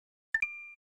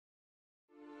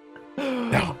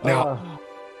Now,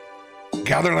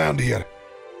 gather around here.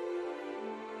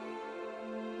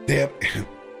 There,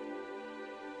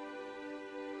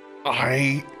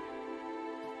 I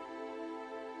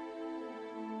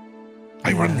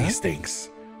run these things.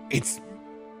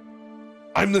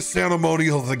 I'm the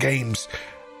ceremonial of the games.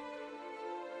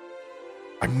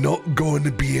 I'm not going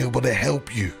to be able to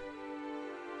help you.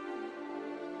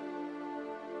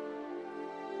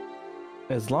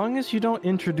 As long as you don't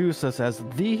introduce us as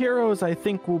the heroes, I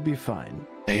think we'll be fine.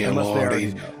 They'll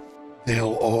already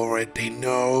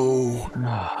know.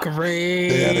 Great.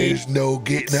 There is no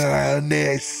getting around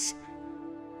this.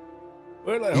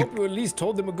 Well, I hope you at least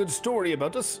told them a good story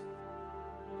about us.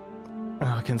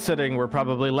 Considering we're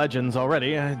probably legends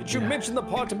already. Did you mention the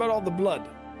part about all the blood?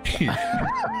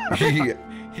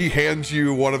 he hands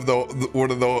you one of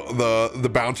the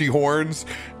bounty horns,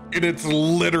 and it's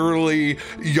literally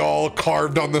y'all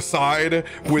carved on the side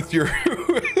with your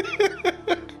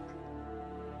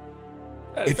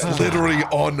it's literally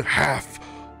on half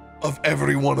of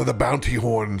every one of the bounty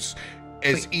horns.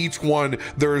 As each one,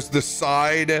 there's the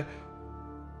side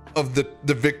of the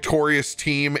victorious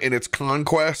team in its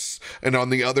conquests, and on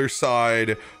the other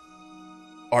side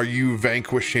are you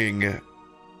vanquishing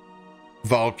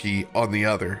Valky on the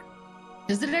other.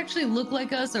 Does it actually look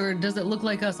like us, or does it look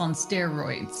like us on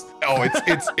steroids? Oh,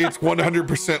 it's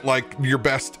 100% like your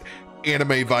best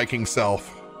anime Viking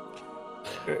self.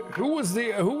 Who was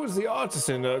the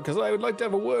artisan? Because I would like to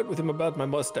have a word with him about my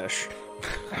mustache.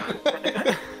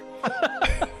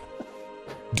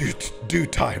 Do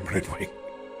time, Redwing.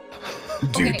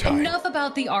 Enough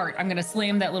about the art. I'm gonna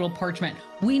slam that little parchment.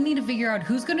 We need to figure out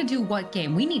who's gonna do what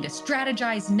game. We need to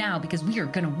strategize now because we are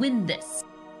gonna win this.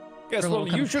 Yes, well,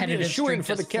 you should be a shoo-in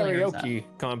for the karaoke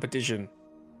competition.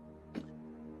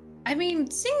 I mean,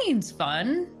 singing's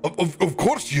fun. Of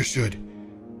course you should.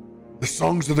 The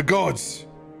songs of the gods.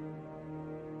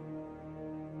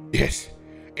 Yes.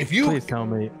 If you please tell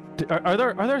me, are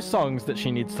there songs that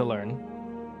she needs to learn?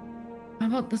 How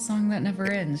about the song that never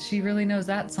ends? She really knows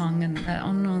that song and that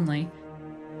one only.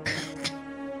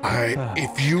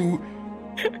 If you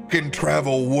can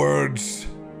travel words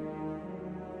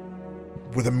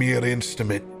with a mere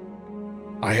instrument,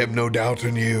 I have no doubt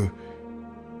in you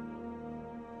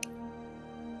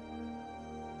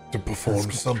to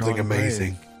perform something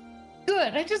amazing.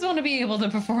 Good. I just want to be able to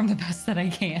perform the best that I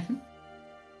can.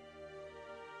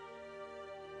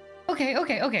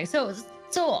 Okay. So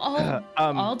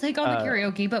I'll take on the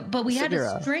karaoke, but we had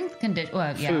a strength condition.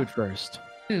 Well, yeah. Food first.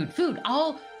 Food.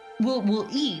 We'll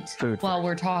eat while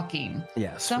we're talking.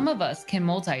 Yes. Some of us can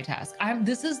multitask.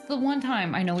 This is the one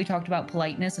time I know we talked about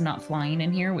politeness and not flying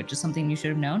in here, which is something you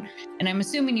should have known. And I'm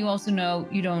assuming you also know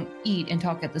you don't eat and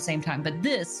talk at the same time. But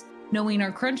this, knowing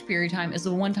our crunch period time, is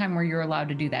the one time where you're allowed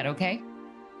to do that. Okay?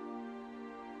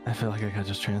 I feel like I got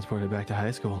just transported back to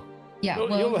high school. Yeah.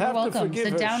 Well, you're welcome.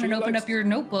 Sit down and open up your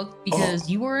notebook because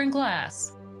you were in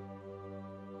class.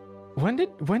 When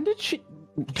did she?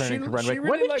 She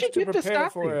really likes to prepare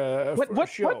for a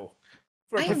show.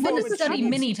 I've been to study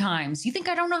many times. You think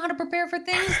I don't know how to prepare for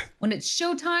things? When it's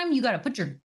showtime, you got to put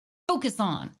your focus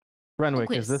on.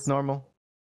 Renwick, is this normal?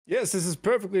 Yes, this is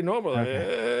perfectly normal.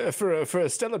 Okay. For a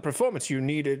stellar performance, you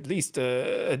need at least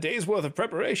a day's worth of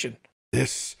preparation.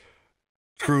 This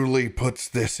truly puts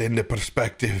this into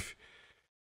perspective.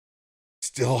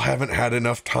 Still haven't had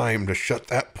enough time to shut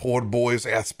that poor boy's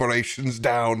aspirations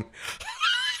down.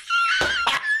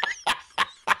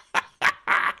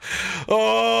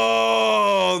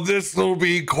 Oh, this will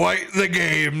be quite the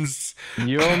games.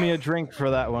 You owe me a drink for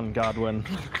that one, Godwin.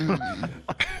 Do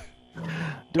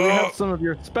we have some of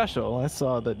your special? I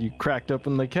saw that you cracked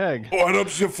open the keg. Why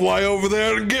don't you fly over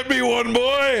there and get me one,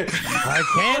 boy? I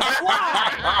can't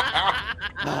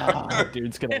fly.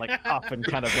 Dude's gonna like up and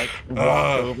kind of like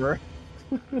walk over.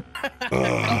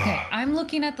 Okay, I'm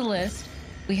looking at the list.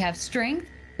 We have strength.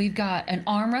 We've got an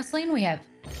arm wrestling. We have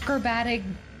acrobatic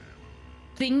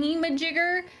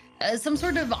thingy-majigger, some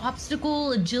sort of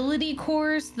obstacle agility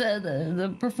course,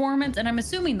 the performance, and I'm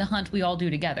assuming the hunt we all do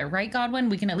together, right, Godwin?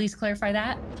 We can at least clarify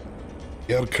that?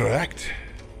 You're correct.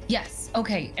 Yes,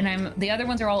 okay, and the other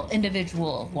ones are all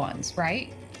individual ones,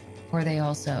 right? Or are they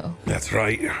also? That's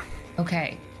right.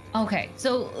 Okay,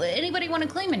 so anybody want to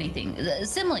claim anything?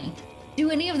 Simile,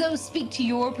 do any of those speak to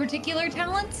your particular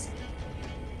talents?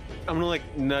 I'm gonna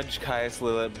like nudge Caius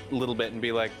a little bit and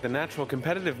be like, the natural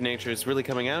competitive nature is really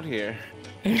coming out here.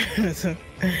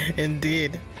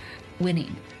 Indeed.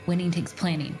 Winning takes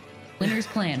planning. Winners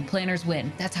plan, planners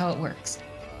win. That's how it works.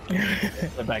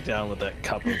 I back down with that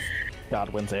cup of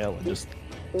Godwin's ale and just.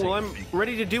 Well, I'm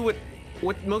ready to do what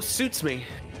most suits me.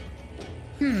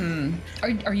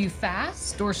 Are you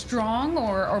fast or strong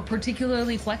or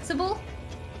particularly flexible?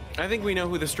 I think we know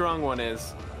who the strong one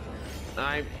is.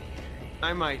 I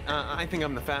think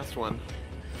I'm the fast one.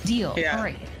 Deal. Yeah. All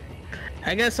right.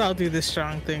 I guess I'll do the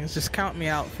strong things. Just count me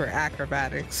out for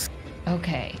acrobatics.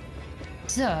 Okay.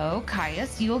 So,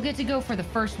 Caius, you'll get to go for the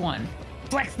first one.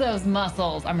 Flex those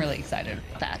muscles. I'm really excited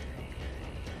about that.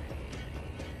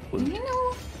 You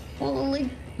know, well, like,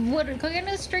 what kind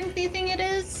of strength do you think it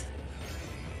is?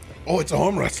 Oh, it's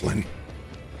arm wrestling.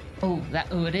 Oh,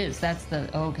 it is. That's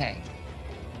the okay.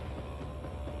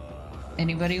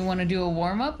 Anybody want to do a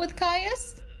warm up with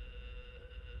Caius?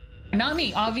 Not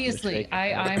me, obviously.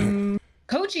 I'm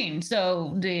coaching,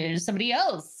 so there's somebody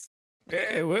else.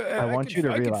 I want you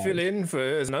to I realize. could fill in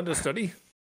as an understudy.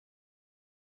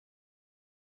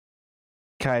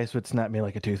 Caius would snap me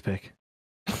like a toothpick.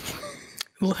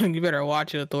 You better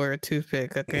watch it with a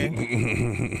toothpick,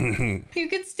 okay? You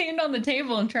could stand on the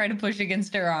table and try to push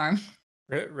against her arm.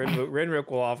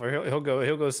 Renrick will offer. He'll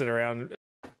go sit around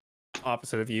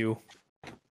opposite of you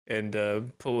and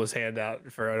pull his hand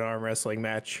out for an arm wrestling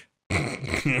match.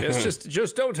 It's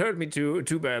just don't hurt me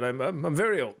too bad. I'm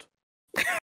very old.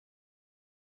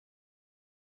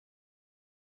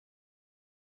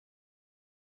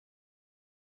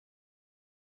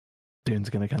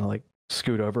 Dune's gonna kind of like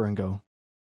scoot over and go,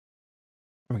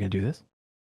 are we gonna do this?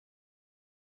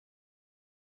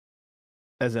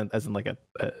 As in like a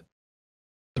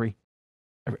 3.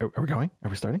 Are we going? Are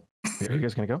we starting? Are you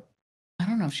guys gonna go? I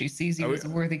don't know if she sees you as a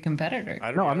worthy competitor.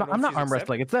 No, I'm not arm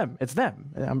wrestling. It's them. It's them.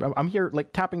 I'm here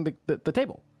like tapping the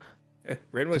table.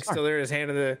 Renwick's still there. His hand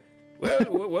in the.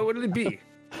 Well, what would it be?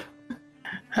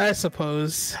 I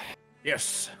suppose.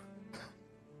 Yes.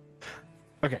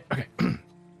 Okay.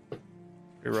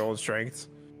 You're rolling strengths.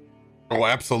 Oh,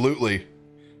 absolutely.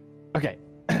 Okay.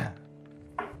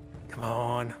 Come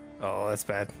on. Oh, that's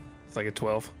bad. It's like a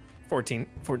 12. 14.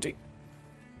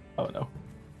 Oh no.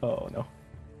 Oh no.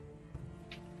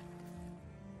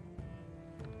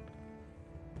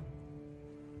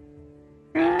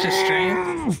 Just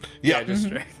strength. Yeah. Just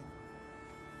strength.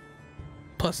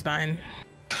 +9.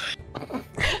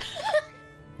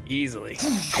 Easily.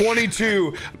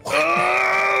 22.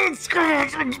 It's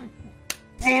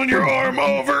pulling your arm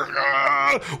over.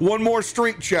 One more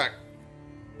strength check.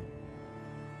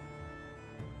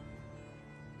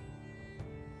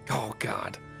 Oh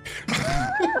God.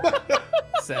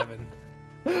 7.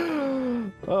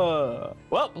 Man. The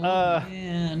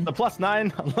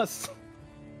 +9 unless.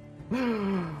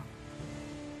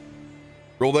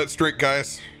 Roll that strength,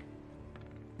 guys.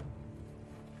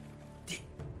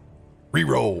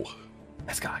 Reroll.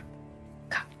 Let's go.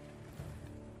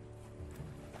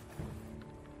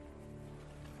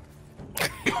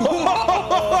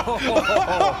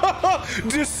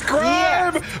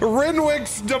 Describe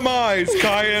Renwick's demise,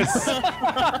 Caius.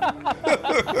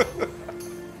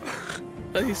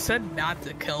 He said not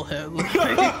to kill him.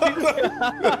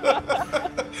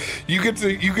 You get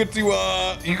to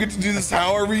do this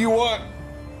however you want.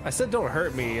 I said don't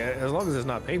hurt me. As long as it's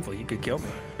not painful, you could kill me.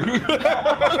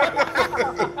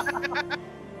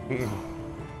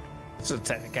 It's a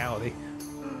technicality.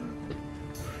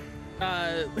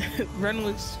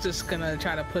 Renwick's just gonna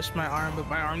try to push my arm, but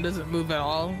my arm doesn't move at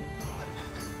all.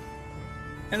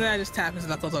 And then I just tap his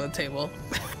knuckles on the table.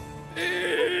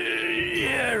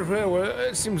 Yeah, well,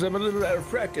 it seems I'm a little out of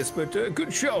practice, but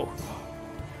good show.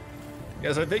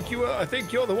 Yes, I think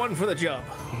you're the one for the job.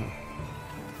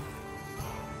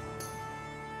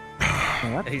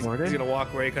 Well, He's gonna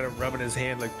walk away, kind of rubbing his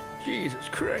hand, like Jesus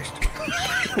Christ.